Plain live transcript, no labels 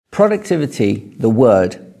productivity, the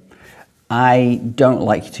word, I don't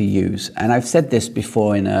like to use, and I've said this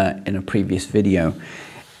before in a previous video.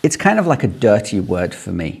 It's kind of like a dirty word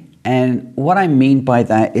for me. And what I mean by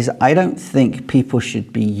that is I don't think people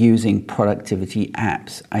should be using productivity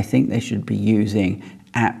apps. I think they should be using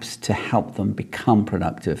apps to help them become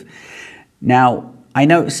productive. Now, I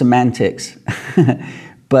know it's semantics,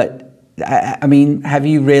 but I mean, have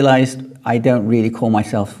you realized I don't really call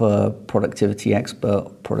myself a productivity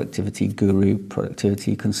expert, productivity guru,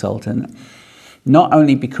 productivity consultant? Not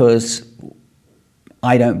only because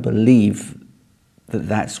I don't believe that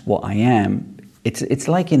that's what I am. It's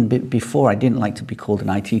like before I didn't like to be called an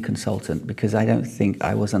IT consultant because I don't think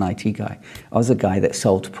I was an IT guy. I was a guy that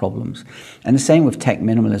solved problems. And the same with tech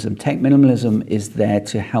minimalism. Tech minimalism is there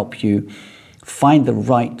to help you find the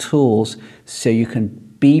right tools so you can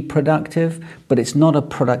be productive, but it's not a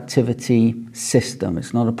productivity system.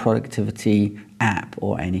 It's not a productivity app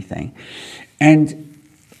or anything. And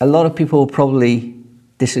a lot of people will probably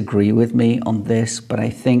disagree with me on this, but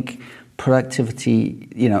I think productivity,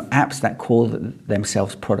 apps that call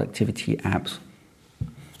themselves productivity apps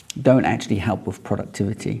don't actually help with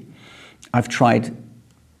productivity. I've tried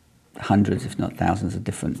hundreds, if not thousands, of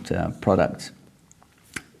different products,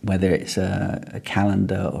 whether it's a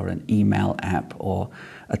calendar or an email app or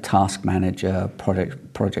a task manager,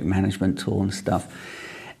 project management tool and stuff.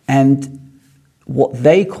 And what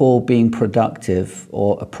they call being productive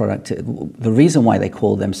or the reason why they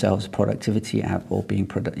call themselves a productivity app or being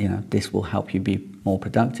this will help you be more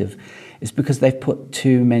productive is because they've put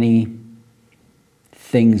too many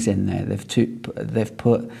things in there. They've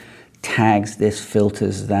put tags, this,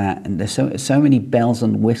 filters, that, and there's so many bells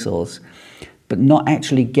and whistles, but not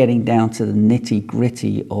actually getting down to the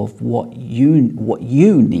nitty-gritty of what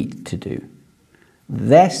you need to do.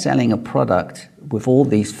 They're selling a product with all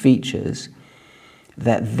these features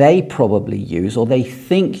that they probably use or they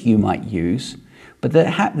think you might use, but they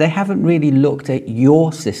haven't really looked at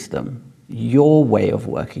your system, your way of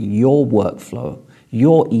working, your workflow,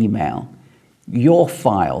 your email, your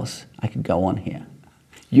files. I could go on here.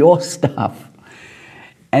 Your stuff.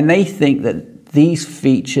 And they think that these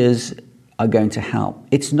features are going to help.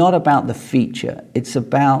 It's not about the feature. It's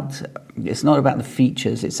not about the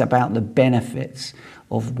features. It's about the benefits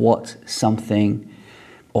of what something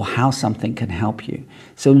or how something can help you.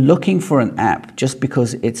 So looking for an app just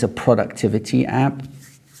because it's a productivity app,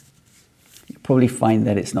 you probably find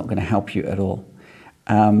that it's not going to help you at all.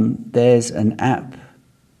 There's an app,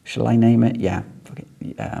 shall I name it? Yeah.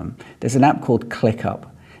 There's an app called ClickUp.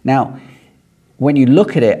 Now, when you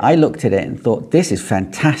look at it, I looked at it and thought, this is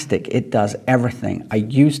fantastic. It does everything. I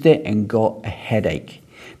used it and got a headache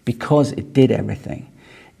because it did everything.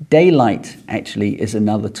 Daylight actually is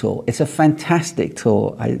another tool. It's a fantastic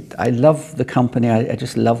tool. I love the company. I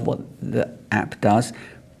just love what the app does,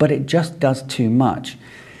 but it just does too much.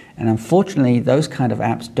 And unfortunately, those kind of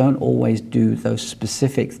apps don't always do those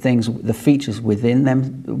specific things, the features within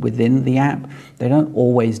the app. They don't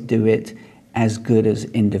always do it as good as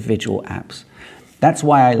individual apps. That's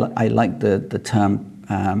why I like the term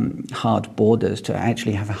hard borders, to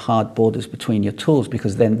actually have hard borders between your tools,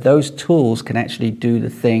 because then those tools can actually do the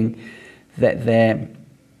thing that they're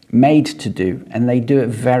made to do, and they do it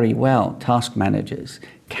very well. Task managers,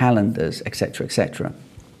 calendars, etc.,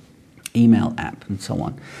 email app, and so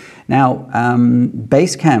on. Now,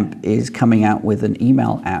 Basecamp is coming out with an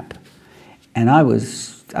email app, and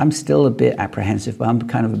I'm still a bit apprehensive, but I'm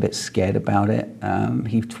kind of a bit scared about it.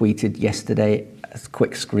 He tweeted yesterday a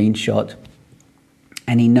quick screenshot,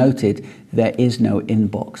 and he noted there is no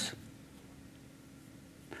inbox.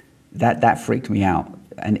 That freaked me out.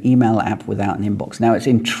 An email app without an inbox. Now, it's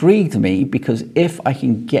intrigued me because if I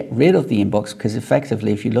can get rid of the inbox, because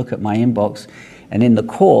effectively, if you look at my inbox, and in the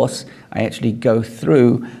course, I actually go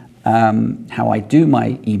through how I do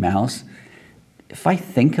my emails. If I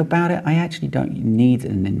think about it, I actually don't need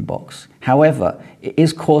an inbox. However, it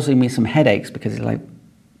is causing me some headaches because it's like...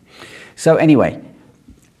 So anyway,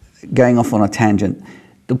 going off on a tangent,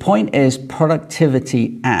 the point is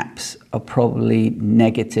productivity apps are probably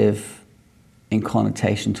negative in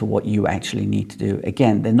connotation to what you actually need to do.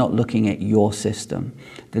 Again, they're not looking at your system.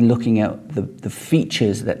 They're looking at the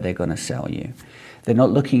features that they're going to sell you. They're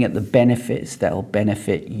not looking at the benefits that will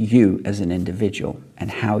benefit you as an individual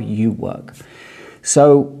and how you work.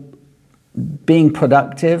 So being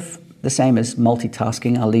productive, the same as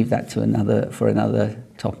multitasking, I'll leave that to another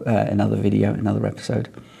video, another episode.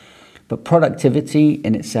 But productivity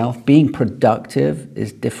in itself, being productive,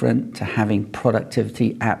 is different to having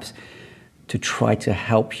productivity apps to try to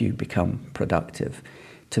help you become productive.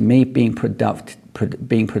 To me, being productive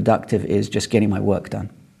is just getting my work done.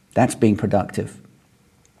 That's being productive.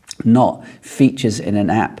 Not features in an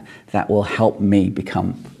app that will help me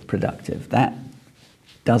become productive. That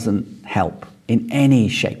doesn't help in any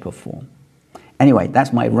shape or form. Anyway,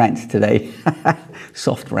 that's my rant today.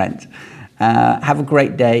 Soft rant. Have a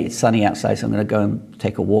great day. It's sunny outside, so I'm going to go and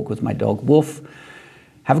take a walk with my dog, Wolf.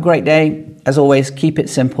 Have a great day. As always, keep it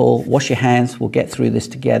simple. Wash your hands. We'll get through this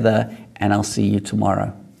together, and I'll see you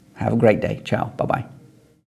tomorrow. Have a great day. Ciao. Bye-bye.